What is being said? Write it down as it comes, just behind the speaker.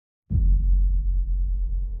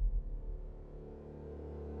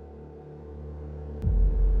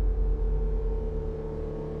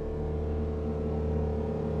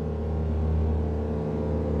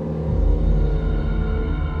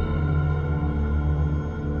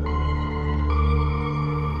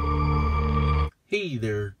Hey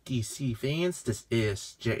there, DC fans. This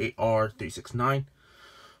is J.A.R. 369.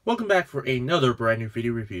 Welcome back for another brand new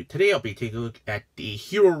video review. Today I'll be taking a look at the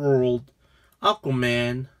HeroWorld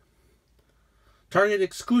Aquaman Target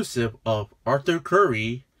exclusive of Arthur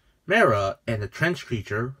Curry, Mera, and the Trench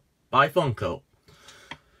Creature by Funko.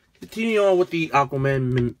 Continuing on with the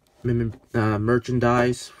Aquaman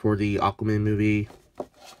merchandise for the Aquaman movie.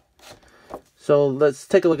 So let's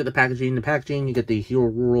take a look at the packaging. In the packaging, you get the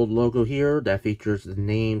HeroWorld logo here that features the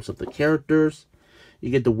names of the characters.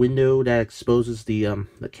 You get the window that exposes the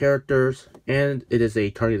characters, and it is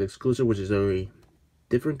a Target exclusive, which is a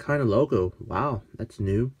different kind of logo. Wow, that's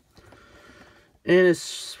new. And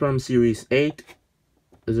it's from Series 8.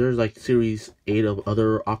 There's like Series 8 of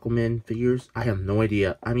other Aquaman figures. I have no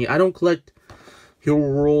idea. I mean, I don't collect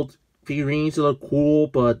HeroWorld figurines. They look cool,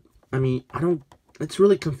 but I mean, I don't. It's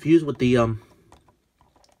really confused with the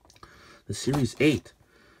Series 8.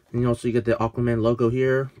 And also you get the Aquaman logo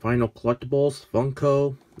here. Final collectibles,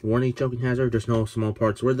 Funko, warning, choking hazard. There's no small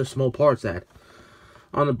parts. Where are the small parts at?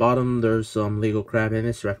 On the bottom, there's some Lego crab in it.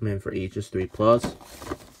 It's recommended for ages 3+.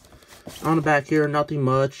 On the back here, nothing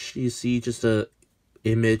much. You see just a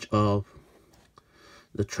image of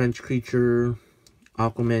the Trench Creature,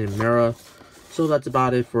 Aquaman, and Mera. So that's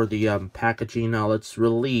about it for the packaging. Now let's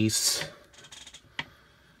release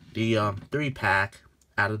the 3-pack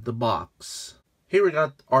out of the box. Here we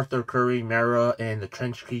got Arthur Curry, Mera, and the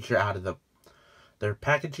Trench Creature out of their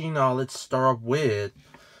packaging. Now let's start off with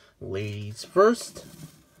ladies first.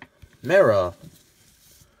 Mera.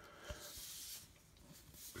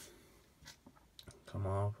 Come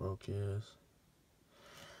on, focus.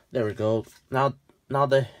 There we go. Now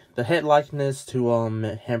the head likeness to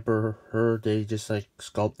hamper her. They just like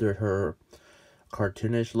sculpted her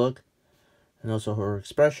cartoonish look. And also her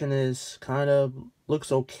expression is kind of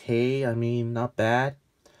looks okay. I mean, not bad.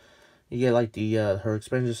 You get like the her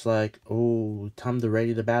expression is like, oh, time to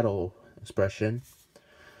ready to battle expression.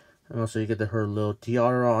 And also you get her little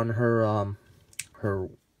tiara on her her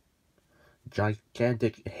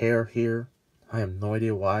gigantic hair here. I have no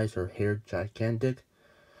idea why is her hair gigantic.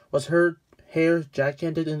 Was her hair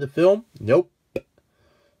gigantic in the film? Nope.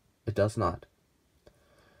 It does not.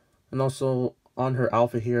 And also on her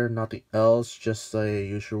outfit here, nothing else, just a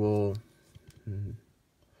usual,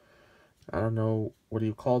 I don't know, what do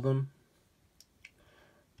you call them?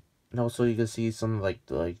 And also you can see some like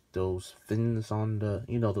those fins on the,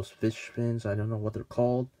 you know, those fish fins. I don't know what they're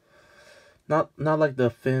called. Not like the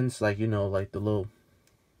fins, like, you know, like the little,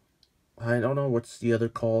 I don't know what's the other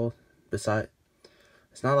called beside.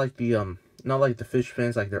 It's not like the not like the fish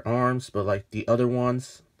fins, like their arms, but like the other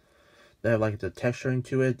ones. They have like the texturing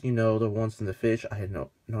to it, you know, the ones in the fish. I had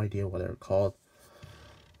no idea what they're called.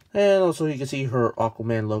 And also you can see her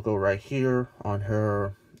Aquaman logo right here on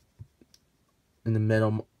her, in the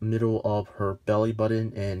middle of her belly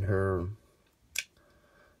button and her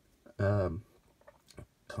calm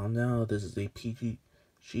down. This is a PG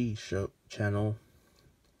channel.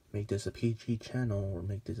 Make this a PG channel, or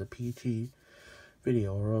make this a PG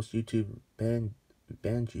video, or else YouTube banned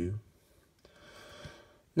you.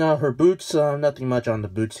 Now her boots, nothing much on the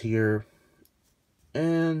boots here.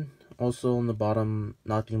 And also on the bottom,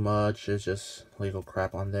 nothing much. It's just Lego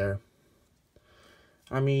crap on there.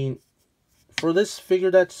 I mean, for this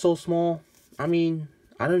figure that's so small, I mean,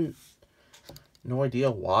 no idea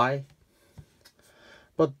why.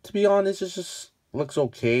 But to be honest, it just looks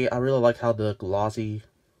okay. I really like how the glossy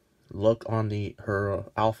look on her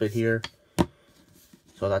outfit here.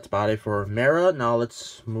 So that's about it for Mera. Now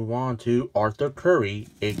let's move on to Arthur Curry,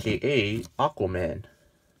 aka Aquaman.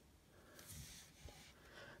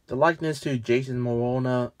 The likeness to Jason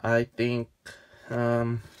Momoa, I think,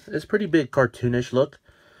 is pretty big cartoonish look.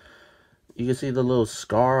 You can see the little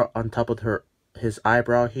scar on top of his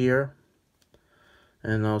eyebrow here.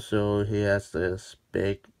 And also he has this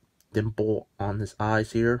big dimple on his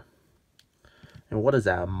eyes here. And what is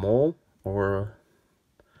that, a mole or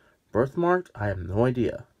birthmark? I have no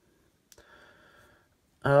idea.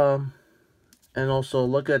 And also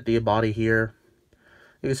look at the body here.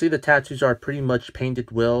 You can see the tattoos are pretty much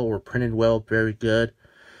painted well or printed well, very good.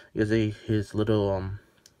 You can see his little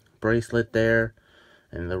bracelet there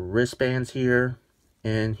and the wristbands here,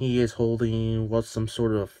 and he is holding some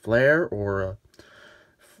sort of flare or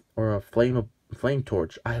a flame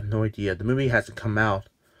torch. I have no idea. The movie hasn't come out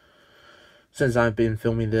since I've been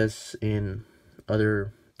filming this in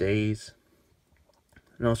other days.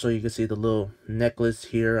 And also you can see the little necklace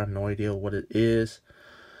here. I have no idea what it is.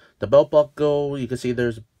 The belt buckle, you can see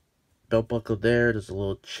there's belt buckle there. There's a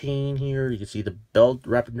little chain here. You can see the belt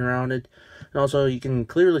wrapping around it. And also you can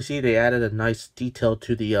clearly see they added a nice detail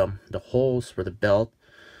to the holes for the belt.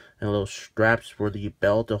 And little straps for the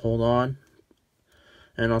belt to hold on.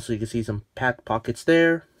 And also you can see some pack pockets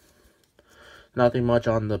there. Nothing much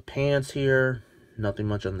on the pants here. Nothing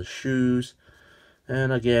much on the shoes.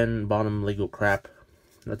 And again, bottom Lego crap.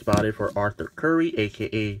 That's about it for Arthur Curry,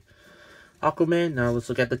 aka Aquaman. Now let's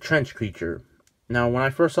look at the trench creature. Now when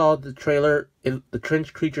I first saw the trailer, the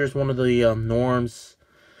trench creature is one of the Norm's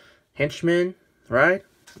henchmen, right?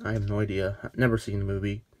 I have no idea. I've never seen the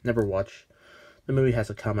movie. Never watched. The movie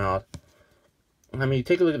hasn't come out. I mean,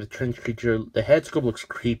 take a look at the trench creature. The head sculpt looks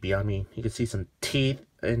creepy. I mean, you can see some teeth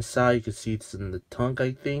inside. You can see it's in the tongue,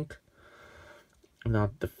 I think.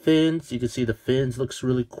 Now the fins, you can see the fins looks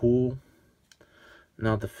really cool.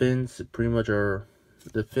 Now the fins pretty much are,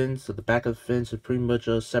 the fins, so the back of the fins is pretty much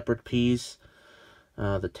a separate piece.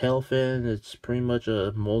 The tail fin, it's pretty much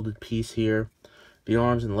a molded piece here. The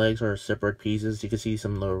arms and legs are separate pieces. You can see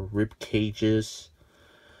some little rib cages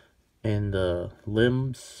and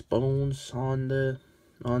limbs, bones on the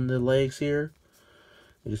legs here.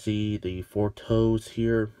 You can see the 4 toes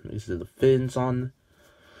here. These are the fins on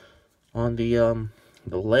the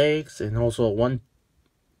legs, and also one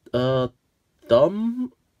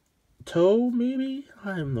thumb toe, maybe?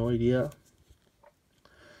 I have no idea.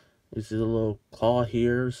 You see the little claw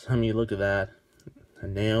here. I mean, look at that. The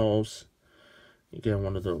nails. You get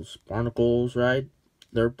one of those barnacles, right?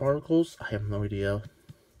 They're barnacles? I have no idea.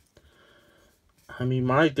 I mean,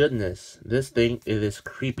 my goodness. This thing, it is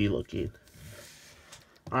creepy looking.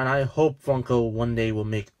 And I hope Funko one day will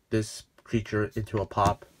make this creature into a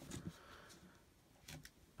pop.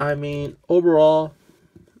 I mean, overall,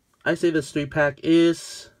 I say this 3-pack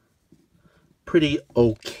is pretty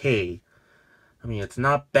okay. I mean, it's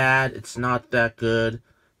not bad, it's not that good.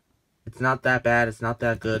 It's not that bad, it's not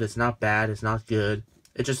that good, it's not bad, it's not good.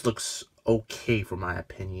 It just looks okay for my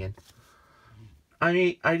opinion. I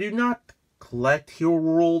mean, I do not collect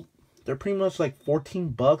HeroWorld. They're pretty much like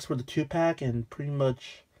 $14 for the 2-pack and pretty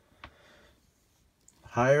much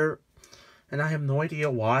higher. And I have no idea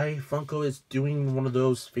why Funko is doing one of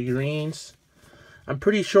those figurines. I'm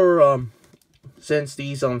pretty sure, since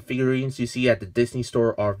these figurines you see at the Disney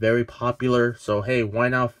store are very popular, so hey, why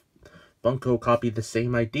not Funko copy the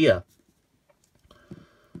same idea?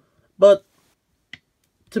 But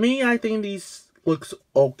to me, I think these looks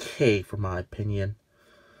okay for my opinion.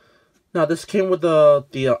 Now this came with the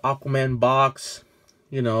Aquaman box,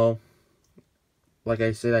 you know. Like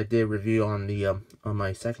I said, I did a review on the on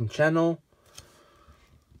my second channel.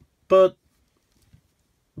 But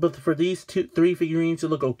for these 3 figurines, they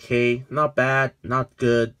look okay. Not bad, not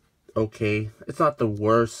good, okay. It's not the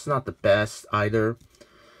worst, it's not the best either.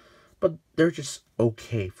 But they're just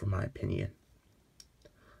okay for my opinion.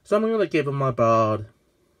 So I'm going to give them about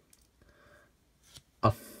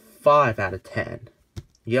a 5 out of 10.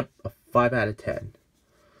 Yep, a 5 out of 10.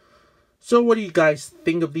 So what do you guys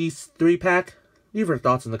think of these 3-pack? Leave your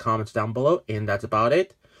thoughts in the comments down below, and that's about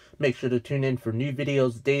it. Make sure to tune in for new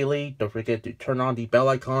videos daily. Don't forget to turn on the bell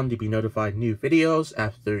icon to be notified new videos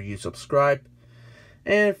after you subscribe.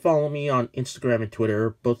 And follow me on Instagram and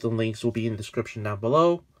Twitter. Both the links will be in the description down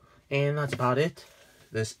below. And that's about it.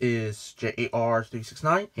 This is J.A.R.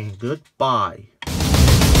 369, and goodbye.